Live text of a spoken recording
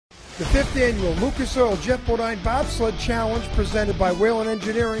The 5th annual Lucas Oil Jet Bodine Bobsled Challenge, presented by Whalen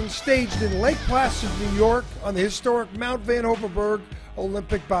Engineering, staged in Lake Placid, New York, on the historic Mount Van Hoverberg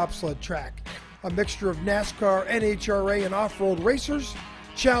Olympic bobsled track. A mixture of NASCAR, NHRA, and off-road racers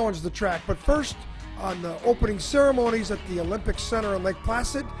challenged the track. But first, on the opening ceremonies at the Olympic Center in Lake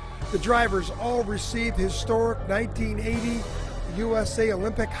Placid, the drivers all received historic 1980 USA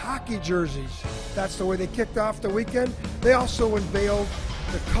Olympic hockey jerseys. That's the way they kicked off the weekend. They also unveiled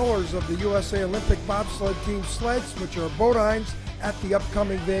the colors of the USA Olympic bobsled team sleds, which are Bodines, at the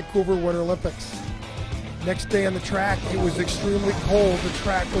upcoming Vancouver Winter Olympics. Next day on the track, it was extremely cold. The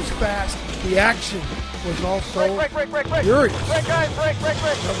track was fast. The action was also furious.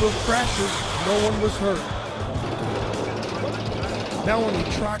 Number of crashes, no one was hurt. Melanie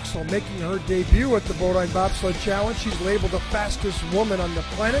Troxel making her debut at the Bodine Bobsled Challenge. She's labeled the fastest woman on the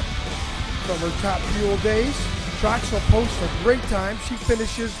planet from her Top Fuel days. Troxel posts a great time. She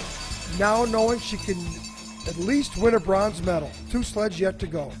finishes now knowing she can at least win a bronze medal. 2 sleds yet to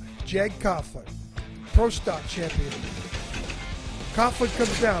go. Jag Coughlin, Pro Stock champion. Coughlin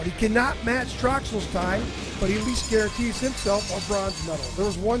comes down. He cannot match Troxel's time, but he at least guarantees himself a bronze medal. There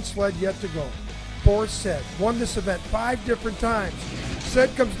was 1 sled yet to go. Boris Said won this event 5 different times.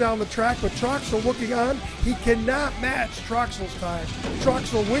 Said comes down the track with Troxel looking on. He cannot match Troxel's time.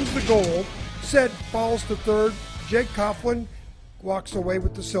 Troxel wins the gold. Said falls to 3rd. Jag Coughlin walks away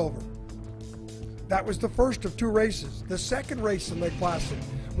with the silver. That was the first of 2 races. The second race in Lake Placid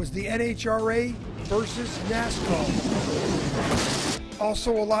was the NHRA versus NASCAR.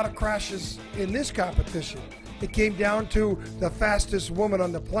 Also a lot of crashes in this competition. It came down to the fastest woman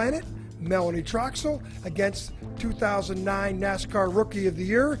on the planet, Melanie Troxel, against 2009 NASCAR Rookie of the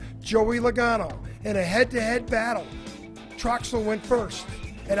Year, Joey Logano. In a head-to-head battle, Troxel went first,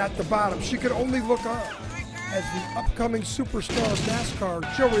 and at the bottom, she could only look on as the upcoming superstar of NASCAR,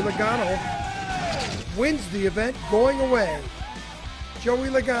 Joey Logano, wins the event going away. Joey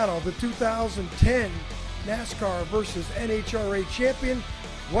Logano, the 2010 NASCAR versus NHRA champion.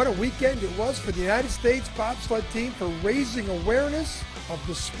 What a weekend it was for the United States bobsled team for raising awareness of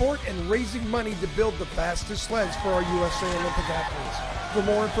the sport and raising money to build the fastest sleds for our USA Olympic athletes. For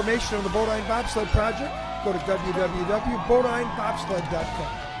more information on the Bodine Bobsled Project, go to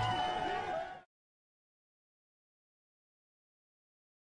www.bodinebobsled.com.